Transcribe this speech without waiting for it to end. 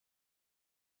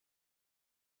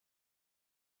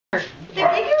The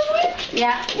biggest one?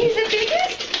 Yeah. He's the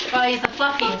biggest? Well, he's the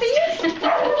fluffiest. Fluffiest?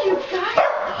 Oh, you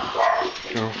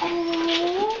guys. Go.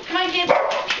 Oh. Come on, kids.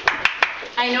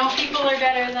 I know people are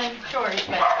better than George,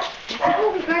 but...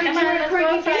 Oh, we got to Come on, do let's go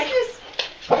Corgi outside. business.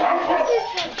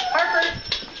 Harper.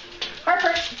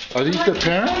 Harper. Are these the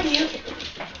parents?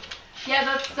 Yeah,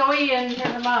 that's Zoe and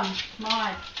her mom,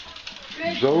 Maud.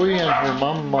 Good. Zoe and her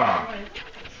mom.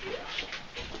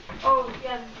 Oh,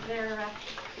 yeah, they're...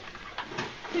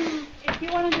 If you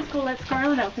want to just go let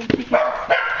Scarlet out, then she can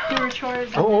just do her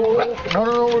chores. Oh,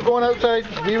 no, we're going outside.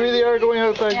 We really are going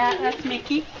outside. Yeah, that's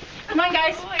Mickey. Come on,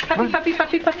 guys.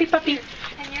 Puppy.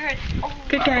 And you're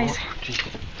Good guys.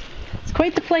 It's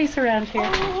quite the place around here.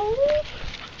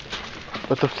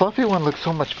 But the fluffy one looks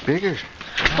so much bigger.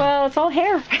 Well, it's all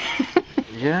hair.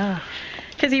 Yeah.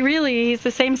 Because he's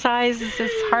the same size as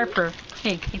Harper.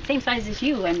 Hey, he's the same size as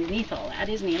you underneath all that,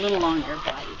 isn't he? A little longer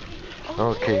body.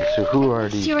 Okay, so who are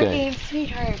these What's your guys? name,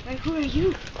 sweetheart? But who are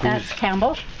you? That's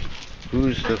Campbell.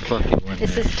 Who's the fluffy one?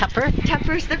 This there? is Tupper.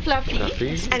 Tupper's the fluffy. Fluffy.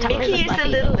 And Tupper's Mickey the is the fluffy.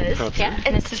 littlest. Tupper. Yeah,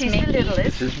 And this is she's Mickey. the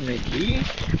littlest. This is Mickey.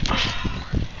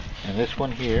 And this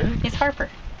one here It's Harper.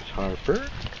 is Harper.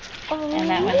 And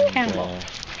that one's Campbell.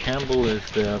 Campbell is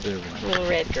the other one. Little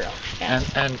red girl. Yeah.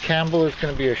 And Campbell is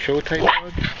going to be a show type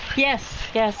dog? Yes.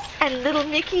 And little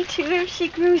Mickey too, if she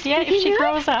grows Yeah, big if she enough.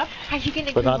 grows up. Are you going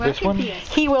to But grow not up this and one? be a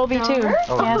He will be too. star?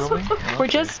 Oh, Yes. really? We're Okay.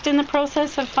 just in the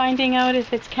process of finding out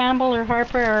if it's Campbell or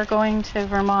Harper are going to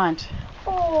Vermont.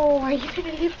 Oh, are you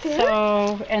going to live there?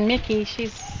 So, and Mickey,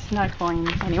 she's not going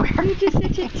anywhere. You're just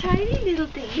such a tiny little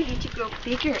thing. You need to grow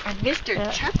bigger. And Mr.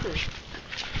 Yeah. Tupper.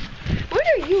 What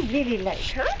are you really like,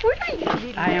 huh? What are you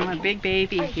really I am a like? big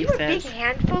baby, Are he you a says. big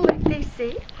handful, like they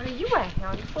say? Are you a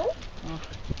handful?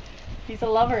 He's a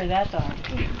lover, that dog.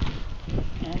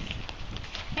 Yes.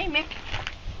 Hey, Mick.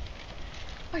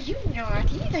 Are you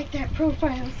naughty? Like that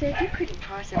profile said, you couldn't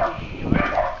possibly be naughty.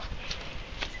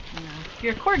 No. If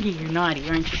you're a corgi, you're naughty,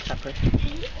 aren't you, Tupper?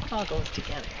 It all goes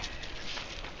together.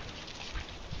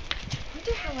 I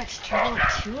wonder how much trouble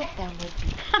two of them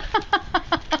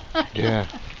would be. Yeah.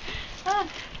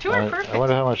 Two are I perfect.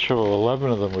 wonder how much trouble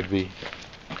 11 of them would be.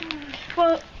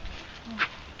 Well,